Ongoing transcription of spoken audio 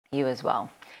You as well.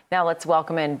 Now let's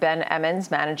welcome in Ben Emmons,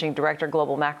 Managing Director,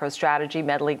 Global Macro Strategy,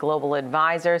 Medley Global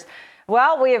Advisors.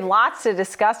 Well, we have lots to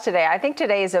discuss today. I think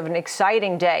today is an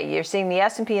exciting day. You're seeing the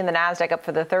S&P and the NASDAQ up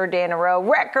for the third day in a row,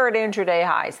 record intraday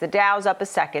highs. The Dow's up a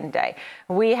second day.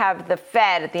 We have the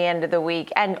Fed at the end of the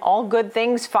week, and all good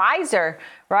things, Pfizer,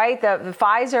 right? The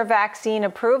Pfizer vaccine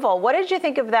approval. What did you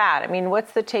think of that? I mean,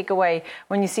 what's the takeaway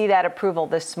when you see that approval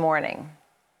this morning?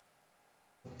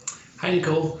 Hi,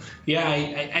 Nicole. Yeah,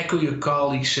 I echo your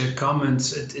colleagues'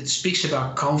 comments. It speaks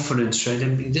about confidence, right? I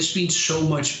mean, there's been so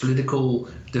much political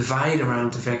divide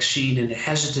around the vaccine and the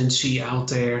hesitancy out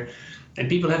there. And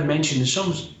people have mentioned in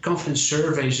some confidence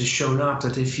surveys has shown up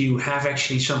that if you have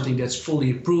actually something that's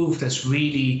fully approved, that's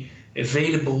really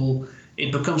available,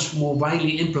 it becomes more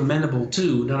widely implementable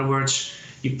too. In other words,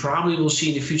 you probably will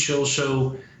see in the future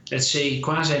also, let's say,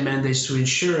 quasi-mandates to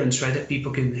insurance, right, that people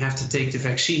can have to take the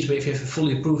vaccines. But if you have a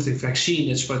fully approved vaccine,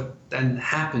 that's what then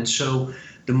happens. So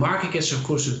the market gets, of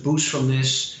course, a boost from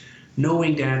this,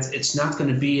 knowing that it's not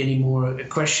going to be anymore a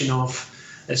question of,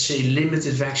 let's say,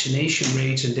 limited vaccination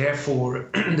rates, and therefore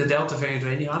the Delta variant or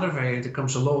any other variant that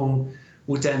comes along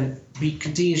would then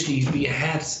continuously be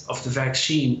ahead of the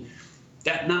vaccine.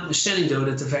 That notwithstanding, though,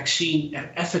 that the vaccine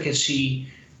efficacy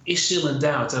is still in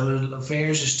doubt. There were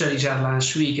various studies out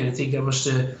last week, and I think that was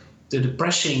the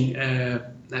depressing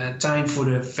time for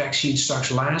the vaccine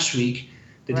stocks last week,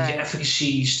 that the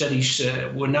efficacy studies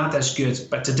were not as good.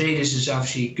 But today this is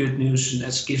obviously good news, and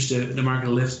that gives the market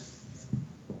a lift.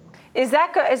 Is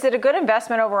it a good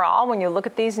investment overall when you look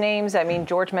at these names? I mean,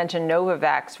 George mentioned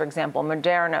Novavax, for example,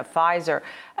 Moderna, Pfizer.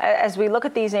 As we look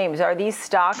at these names, are these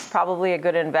stocks probably a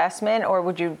good investment, or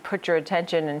would you put your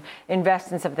attention and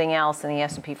invest in something else in the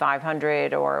S&P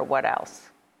 500 or what else?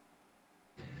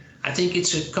 I think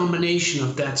it's a combination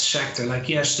of that sector. Like,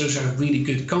 yes, those are really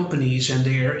good companies, and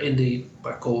they're in the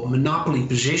what I call monopoly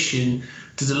position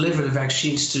to deliver the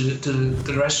vaccines to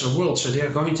the rest of the world. So they're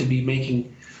going to be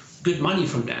making good money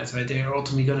from that, right? They're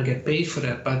ultimately going to get paid for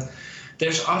that. But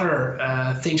there's other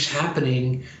things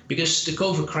happening because the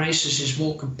COVID crisis is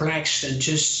more complex than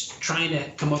just trying to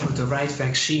come up with the right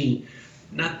vaccine.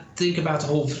 Not think about the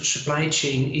whole supply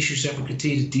chain issues that we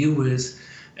continue to deal with.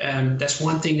 That's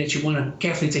one thing that you want to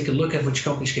carefully take a look at, which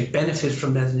companies can benefit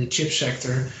from that in the chip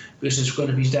sector, because there's going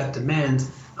to be that demand.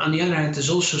 On the other hand,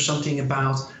 there's also something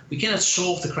about we cannot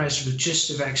solve the crisis with just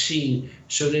the vaccine.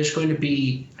 So there's going to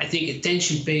be, I think,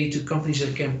 attention paid to companies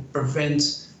that can prevent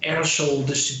aerosol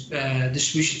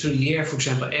distribution through the air, for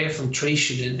example, air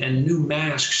filtration and new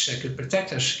masks that could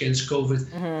protect us against COVID.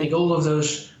 Mm-hmm. I think all of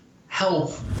those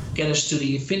help get us to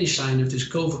the finish line of this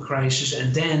COVID crisis,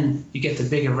 and then you get the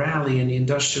bigger rally in the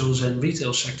industrials and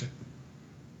retail sector.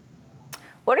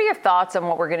 What are your thoughts on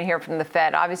what we're going to hear from the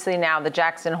Fed? Obviously now the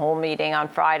Jackson Hole meeting on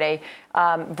Friday,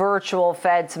 virtual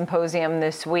Fed symposium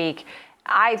this week.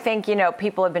 I think,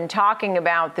 people have been talking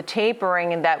about the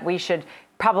tapering and that we should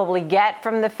probably get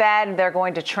from the Fed. They're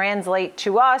going to translate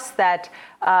to us that,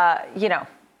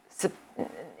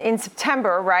 in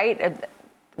September, right?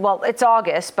 Well, it's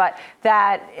August, but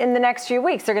that in the next few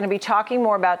weeks, they're going to be talking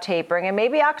more about tapering, and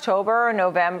maybe October or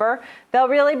November, they'll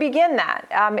really begin that.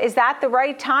 Is that the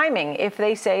right timing if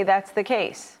they say that's the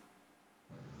case?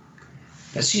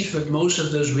 That seems what most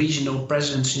of those regional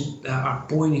presidents are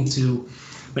pointing to.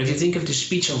 But if you think of the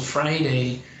speech on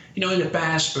Friday, in the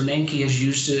past, Bernanke has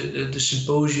used the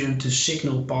symposium to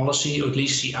signal policy, or at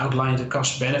least he outlined the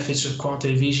cost benefits of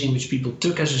quantitative easing, which people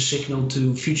took as a signal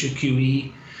to future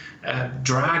QE.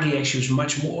 Draghi actually was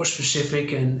much more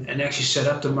specific and actually set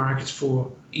up the markets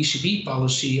for ECB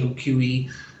policy on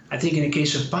QE. I think in the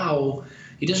case of Powell,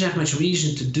 he doesn't have much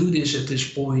reason to do this at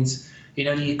this point.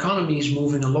 The economy is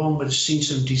moving along, but it's seen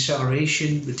some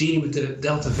deceleration. We're dealing with the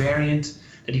Delta variant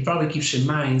that he probably keeps in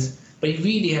mind. But he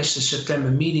really has the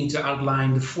September meeting to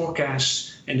outline the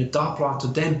forecast and the dot plot to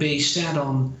then base that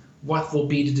on what will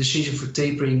be the decision for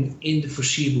tapering in the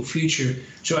foreseeable future.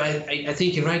 So I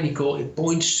think you're right, Nicole. It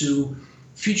points to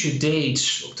future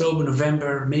dates, October,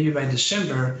 November, maybe by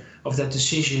December of that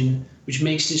decision, which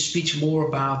makes this speech more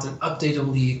about an update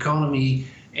on the economy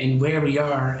and where we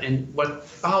are and what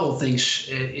Powell thinks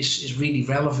is really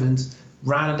relevant,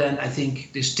 rather than, I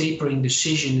think, this tapering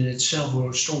decision in itself or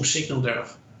a strong signal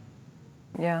thereof.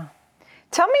 Yeah.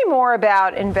 Tell me more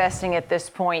about investing at this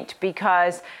point,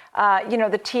 because,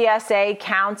 the TSA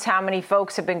counts how many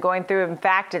folks have been going through. In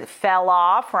fact, it fell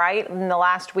off, right, in the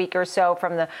last week or so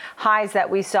from the highs that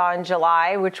we saw in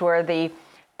July, which were the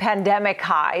pandemic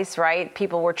highs, right?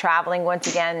 People were traveling once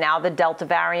again. Now the Delta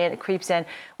variant creeps in.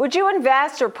 Would you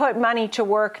invest or put money to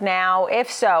work now?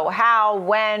 If so, how,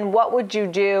 when, what would you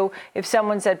do if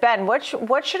someone said, Ben, what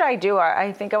should I do?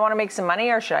 I think I want to make some money,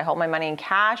 or should I hold my money in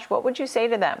cash? What would you say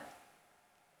to them?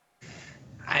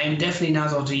 I am definitely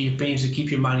not of the opinion to keep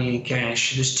your money in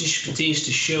cash. This just continues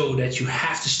to show that you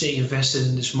have to stay invested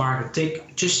in this market.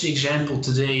 Take just the example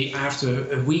today,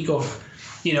 after a week of,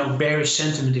 bearish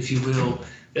sentiment, if you will,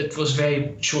 that was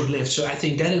very short-lived. So I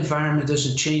think that environment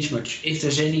doesn't change much. If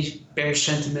there's any bearish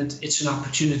sentiment, it's an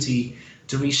opportunity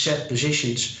to reset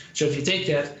positions. So if you take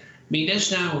that, there's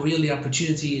now really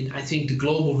opportunity in, I think, the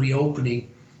global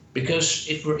reopening, because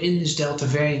if we're in this Delta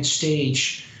variant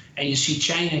stage, and you see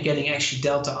China getting actually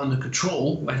Delta under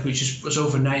control, which was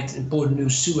overnight important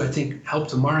news too, I think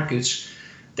helped the markets,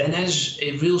 then there's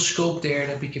a real scope there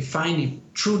that we can finally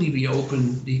truly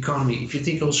reopen the economy. If you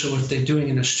think also what they're doing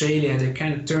in Australia, they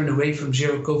kind of turned away from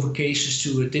zero COVID cases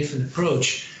to a different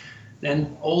approach.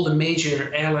 Then all the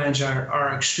major airlines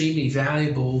are extremely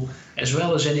valuable, as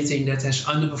well as anything that has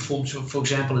underperformed. So, for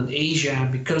example, in Asia,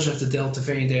 because of the Delta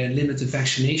variant, there are limited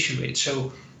vaccination rates.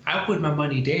 So I put my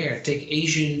money there. Take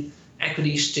Asian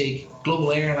equities, take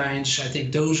global airlines. I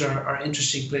think those are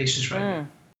interesting places right now.